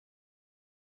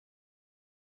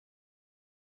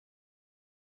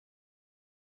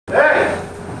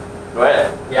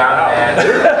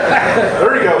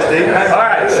There you go, Steve. All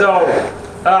right, so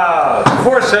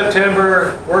for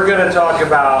September, we're going to talk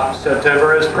about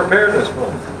September as Preparedness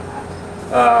Month.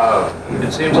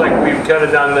 It seems like we've kind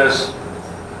of done this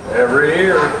every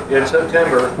year in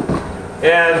September.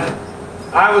 And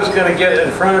I was going to get in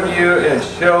front of you and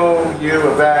show you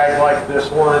a bag like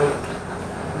this one.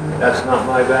 That's not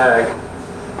my bag.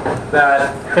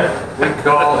 That we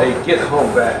call a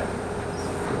get-home bag.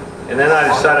 And then I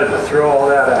decided to throw all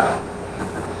that out.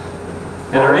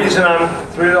 And the reason I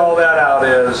threw all that out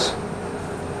is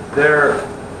there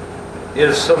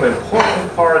is some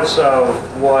important parts of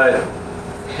what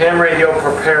ham radio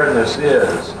preparedness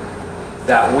is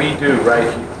that we do right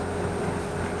here.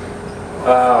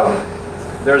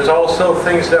 There's also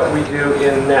things that we do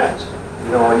in net.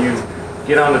 You know, when you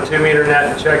get on the 2-meter net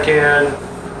and check in,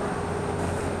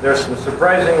 there's some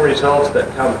surprising results that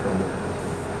come from that.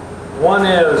 One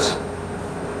is,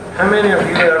 how many of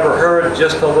you have ever heard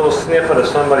just a little snippet of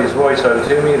somebody's voice on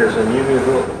 2 meters and you knew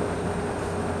who it was?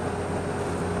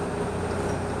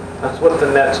 That's what the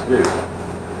nets do.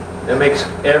 It makes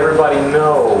everybody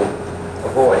know a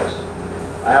voice.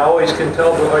 I always can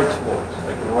tell Dwight's voice.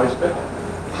 I can always tell.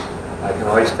 I can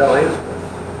always tell his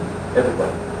voice.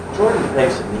 Everybody. Jordan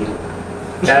makes it neat.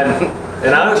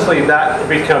 And honestly, that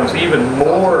becomes even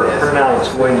more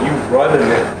pronounced when you run a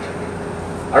net.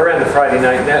 I ran the Friday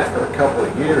night net for a couple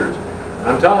of years.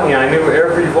 I'm telling you, I knew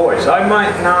every voice. I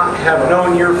might not have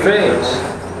known your face,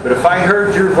 but if I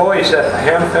heard your voice at the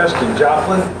Hamfest in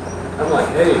Joplin, I'm like,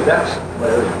 hey, that's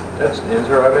Larry. That's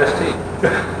Inzer MST.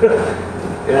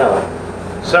 You know.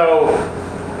 So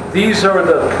these are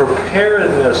the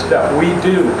preparedness that we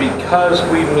do because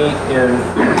we meet in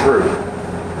group.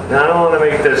 Now, I don't want to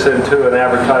make this into an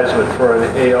advertisement for an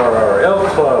ARRL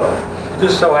club. It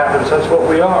just so happens that's what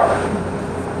we are.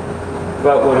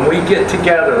 But when we get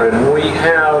together and we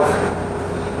have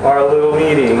our little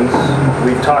meetings,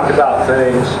 we talk about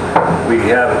things, we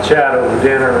have a chat over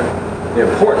dinner, the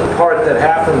important part that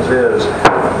happens is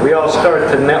we all start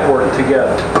to network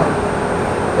together.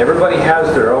 Everybody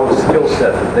has their own skill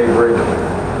set that they bring.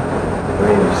 I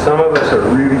mean, some of us are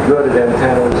really good at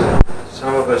antennas.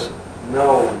 Some of us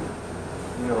know,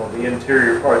 you know, the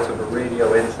interior parts of a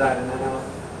radio inside and out.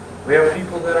 We have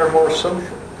people that are more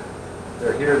social.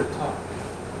 They're here to talk.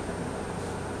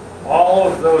 All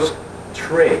of those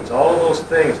traits, all of those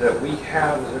things that we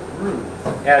have as a group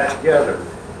add together.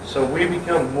 So we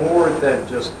become more than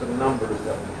just the numbers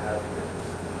that we have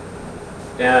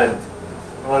here. And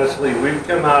honestly, we've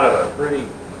come out of a pretty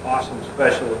awesome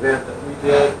special event that we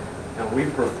did, and we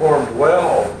performed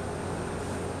well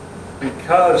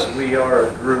because we are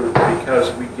a group,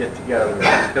 because we get together,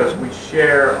 because we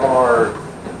share our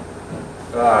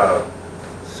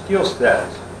skill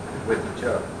sets with each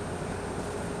other.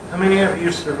 How many of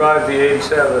you survived the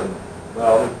 87,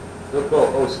 well, we'll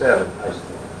go 07 high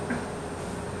school?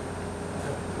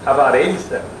 How about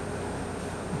 87?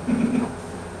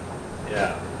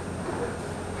 Yeah.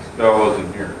 No, I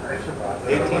wasn't here.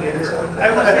 1887.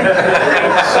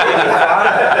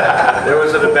 There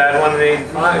was a bad one in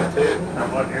 85 too. I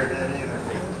wasn't here then either.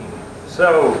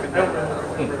 So,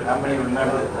 How many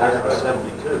remember the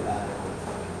 72?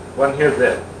 wasn't here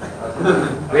then.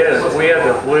 We had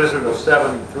the blizzard of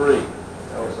 73.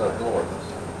 That was up north.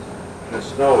 The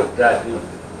snow was that deep.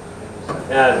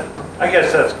 And I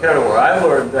guess that's kind of where I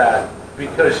learned that,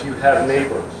 because you have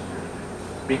neighbors.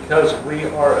 Because we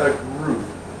are a group.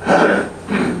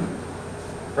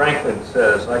 Franklin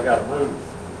says, I gotta move.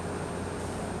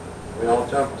 We all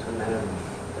jumped in and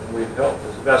we helped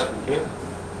as best we can.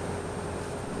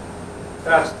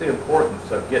 That's the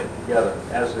importance of getting together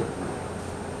as a group.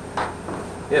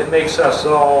 It makes us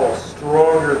all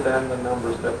stronger than the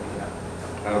numbers that we have.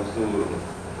 Absolutely.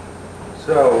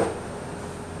 So,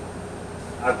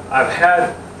 I've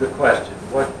had the question,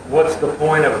 what's the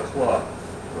point of a club?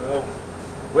 Well,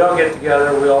 we all get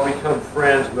together, we all become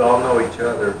friends, we all know each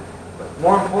other. But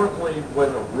more importantly,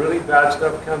 when the really bad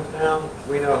stuff comes down,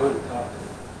 we know who to talk to.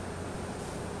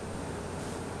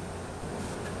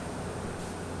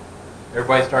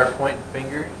 Everybody start pointing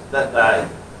fingers. That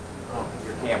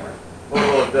your camera.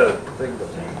 Well, the thing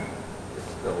goes on.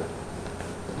 It's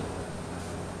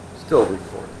still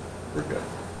recording. We're good.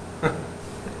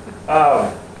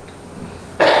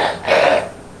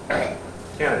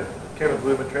 Kind of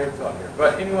blew my train of thought here.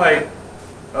 But anyway,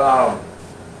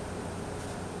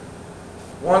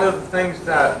 one of the things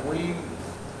that we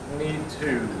need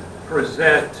to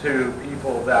present to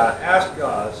people that ask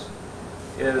us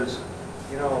is,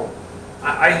 you know,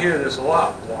 I hear this a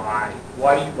lot. Why?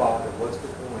 Why do you bother? What's the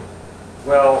point?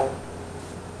 Well,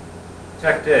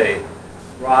 Tech Day,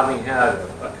 Rodney had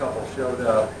a couple showed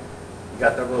up. You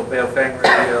got their little Baofeng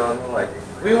radio, and they're like,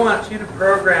 "We want you to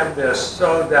program this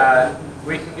so that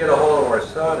we can get a hold of our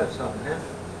son if something happens."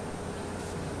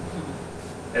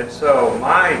 And so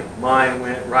my mind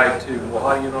went right to, well,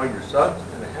 how do you know your son's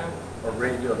going to have a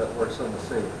radio that works on the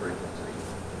same frequency?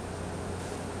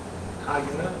 How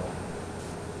do you know?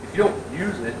 If you don't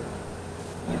use it,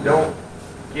 you don't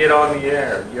get on the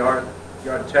air. You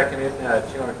aren't checking internet.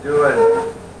 You aren't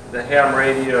doing the ham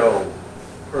radio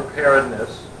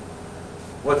preparedness.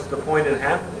 What's the point in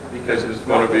having it? Because it's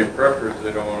going to be preppers,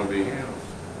 they don't want to be hams.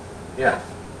 Yeah.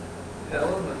 Yeah, that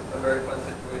wasn't a very fun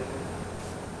situation.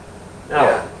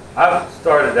 Now, I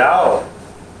started out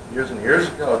years and years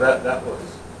ago. That was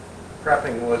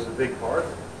prepping was a big part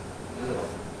of it. You know,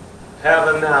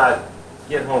 having that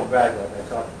get home bag like I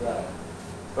talked about.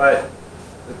 But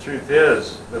the truth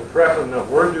is, the prepping that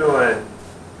we're doing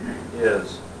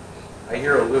is, I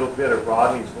hear a little bit of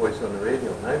Rodney's voice on the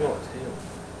radio, and I know it's him.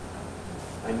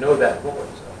 I know that voice.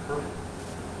 I've heard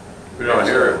it. We don't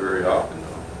hear it very often, though.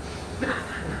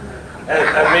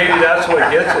 And maybe that's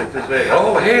what gets it, because they,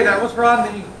 oh, hey, that was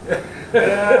Rodney.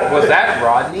 Was that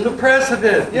Rodney? The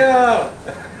president, yeah.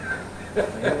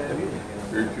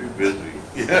 You're too busy.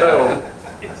 So,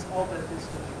 It's all the distance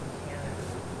from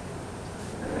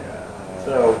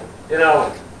so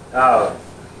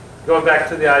going back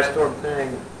to the ice storm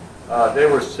thing, there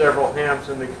were several hams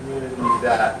in the community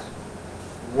that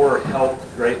were helped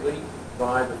greatly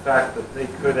by the fact that they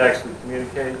could actually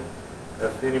communicate.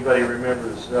 If anybody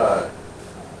remembers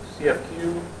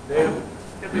CFQ, Dave?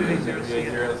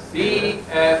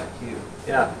 CFQ.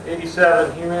 Yeah,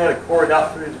 87, he ran a cord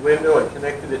out through his window and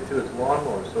connected it to his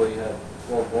lawnmower, so he had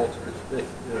 12 volts for his stick.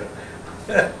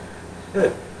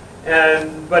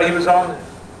 But he was on there.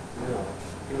 You know,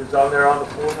 he was on there on the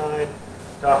 4-9,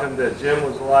 talking to Jim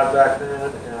was alive back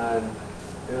then, and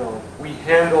you know, we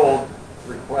handled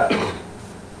requests.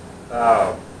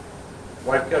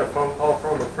 Wife got a phone call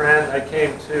from a friend. I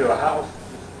came to a house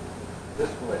this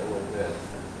way a little bit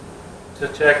to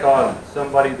check on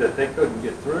somebody that they couldn't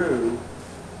get through,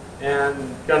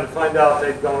 and come to find out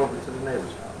they'd gone over to the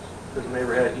neighbor's house because the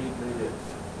neighbor had heat and they didn't.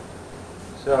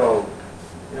 So,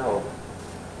 you know,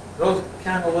 those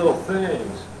kind of little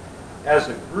things, as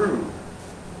a group,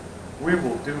 we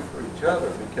will do for each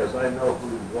other because I know who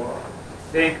you are.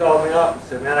 Dave called me up and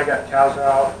said, man, I got cows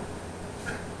out.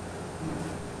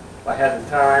 If I had the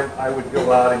time, I would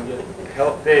go out and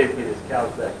help Dave get his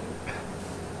cows back in.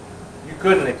 You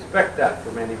couldn't expect that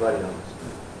from anybody on the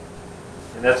street.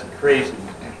 And that's a crazy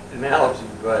analogy,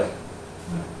 but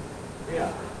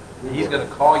yeah. He's going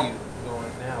to call you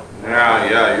going now.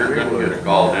 Yeah, you're going to get a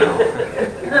call now.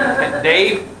 And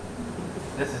Dave,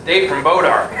 this is Dave from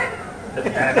Bodar.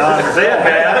 That's it,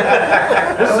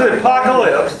 man. This is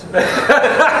apocalypse.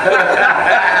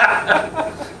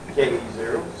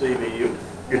 KE0, CBU.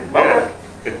 The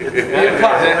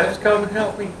apocalypse, come and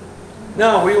help me.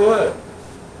 No, we would.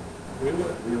 We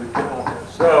would come out there.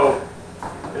 So,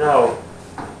 you know,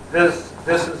 this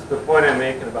is the point I'm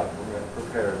making about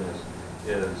preparedness,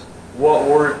 is what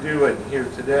we're doing here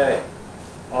today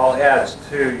all adds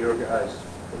to your guys'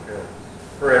 preparedness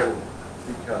for everyone,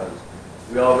 because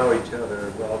we all know each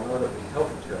other. We all know that we help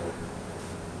each other.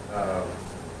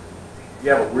 You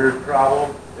have a weird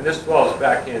problem, and this falls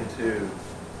back into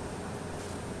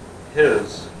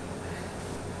his,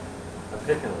 I'm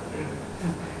picking on him,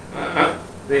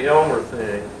 the Elmer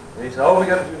thing. And he said, oh, we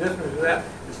got to do this, we got to do that.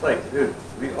 It's like, dude,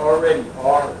 we already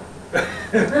are.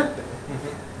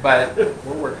 But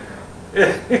we're working on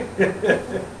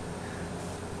it.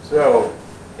 So,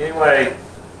 anyway,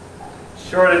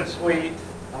 short and sweet.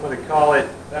 I'm going to call it,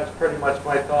 that's pretty much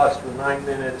my thoughts for 9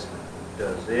 minutes.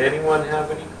 Does anyone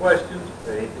have any questions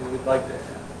or anything you'd like to add?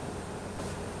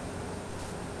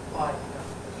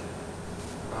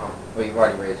 Well, you've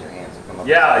already raised your hand, so come up.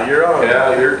 Yeah, you're on.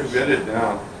 Yeah, you're committed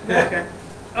now. Okay.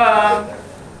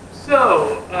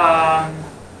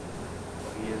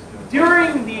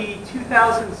 During the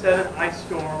 2007 ice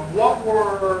storm, what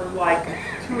were like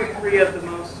 2 or 3 of the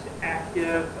most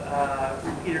active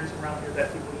repeaters around here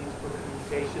that people use for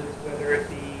communications, whether it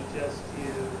be just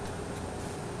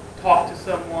to talk to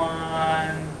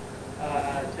someone,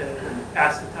 to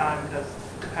pass the time because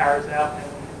the power's out and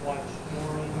we can watch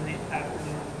morning and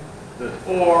afternoon,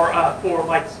 or for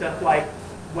like stuff like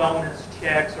wellness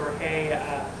checks, or hey,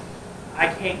 I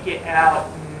can't get out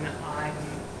and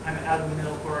I'm out of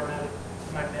milk or I'm out of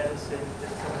my medicine,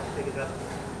 and someone pick it up.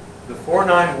 The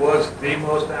 4-9 was the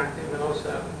most active in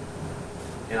 '07,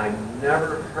 and I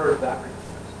never heard that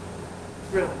request.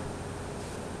 Really?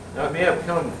 Now, it may have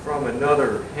come from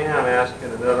another ham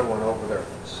asking another one over their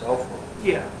cell phone.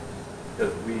 Yeah.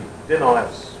 Because we didn't all have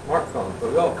smartphones,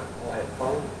 but we all had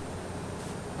phones.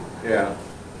 Yeah.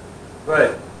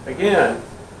 But again,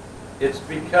 it's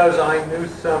because I knew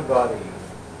somebody,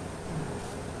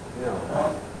 you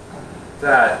know,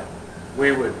 that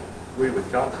we would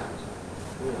contact,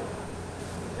 you know.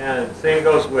 And same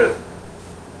goes with,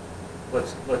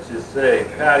 let's just say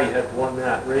Patty had won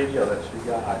that radio that she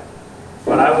got,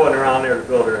 but I wasn't around there to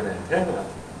build her an antenna.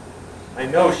 I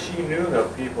know she knew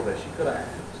of people that she could have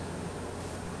asked.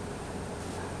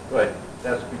 But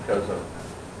that's because of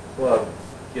club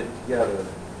getting together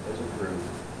as a group.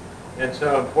 And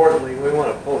so importantly, we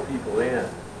want to pull people in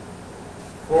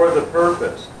for the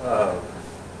purpose of,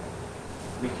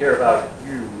 we care about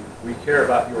you, we care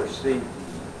about your safety.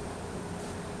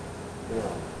 You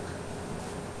know,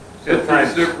 It's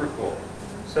reciprocal.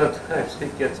 sometimes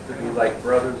it gets to be like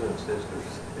brothers and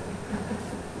sisters.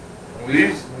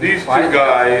 These two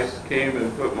guys came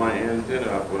and put my antenna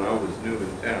up when I was new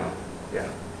in town. Yeah.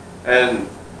 And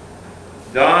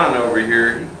Don over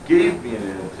here, he gave me an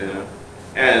antenna,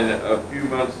 and a few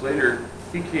months later,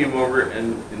 he came over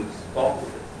and installed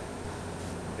it.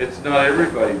 It's not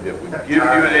everybody that would give you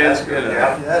an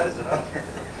antenna.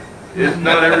 It's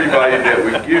not everybody that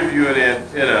would give you an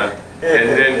antenna and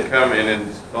then come and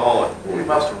install it. We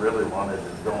must have really wanted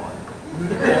it going.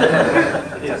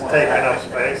 It's taking up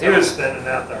space. He was sending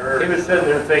out the herd. He was sitting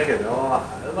there thinking, oh,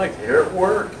 I'd like to hear it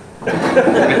work. I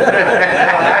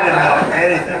didn't know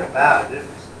anything about it. It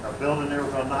was a building they were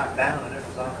going to knock down, and it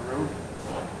was on the roof.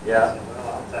 Yeah. I said,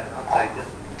 well, I'll take it.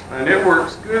 And it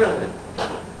works good.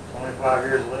 25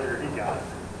 years later, he got it.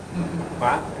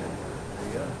 Wow.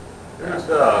 There's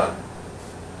a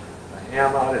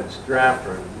ham out in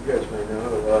Stratford. You guys may know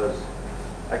who it was.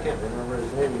 I can't remember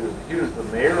his name. He was the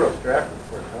mayor of Stratford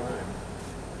for a time.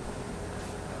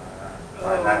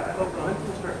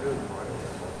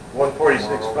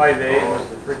 146.58 was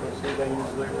the frequency they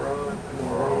usually run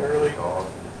early.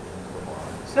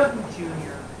 Sept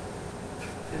Junior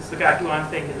is the guy who I'm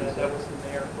thinking that was the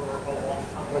mayor for a long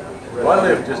time. Well, I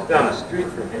live just down the street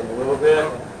from him a little bit.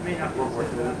 May not be the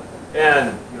same.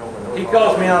 And he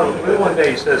calls me out of the blue one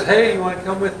day. He says, hey, you want to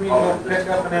come with me and go pick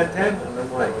up an antenna? And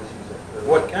I'm like,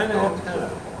 what kind of antenna?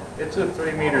 It's a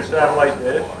 3-meter satellite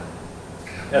dish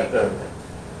at the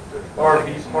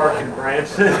RV park in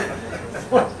Branson.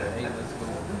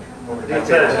 He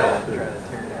says,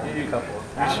 you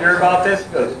sure about this?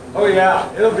 He goes, oh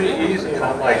yeah, it'll be easy. And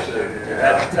I'm like,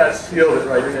 that sealed it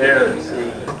right there.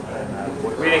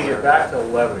 We didn't get back till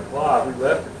 11 o'clock. We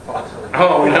left at 5.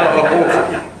 Oh,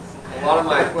 no. A lot of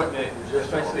my equipment,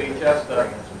 especially chest stuff,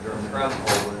 is from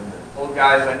old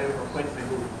guys I knew from Quincy.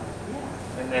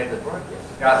 And they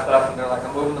got stuff and they're like,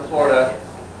 I'm moving to Florida.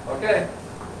 Okay,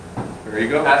 There you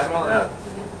go. pass it on.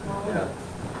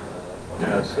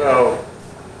 Yeah, so,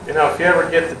 you know, if you ever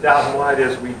get to doubting why it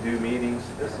is we do meetings,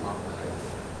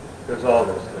 there's all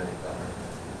those things.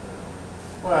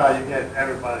 Well,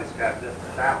 everybody's got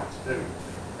different talents too.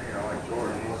 You know, like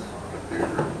Jordan, he's a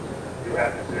computer. You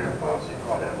have computer files, you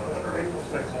call him another equal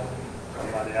fix.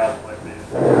 Somebody else might be a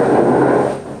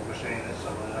machinist,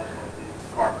 somebody else might be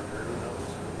a carpenter, who knows?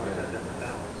 Everybody's got different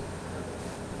talents.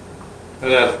 And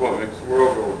that's what makes the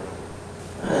world go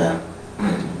round.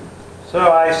 So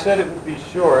I said it would be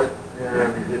short,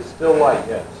 and it's still light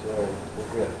yet, so we're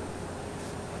good.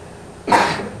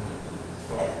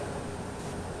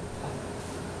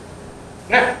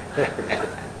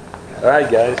 All right,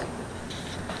 guys.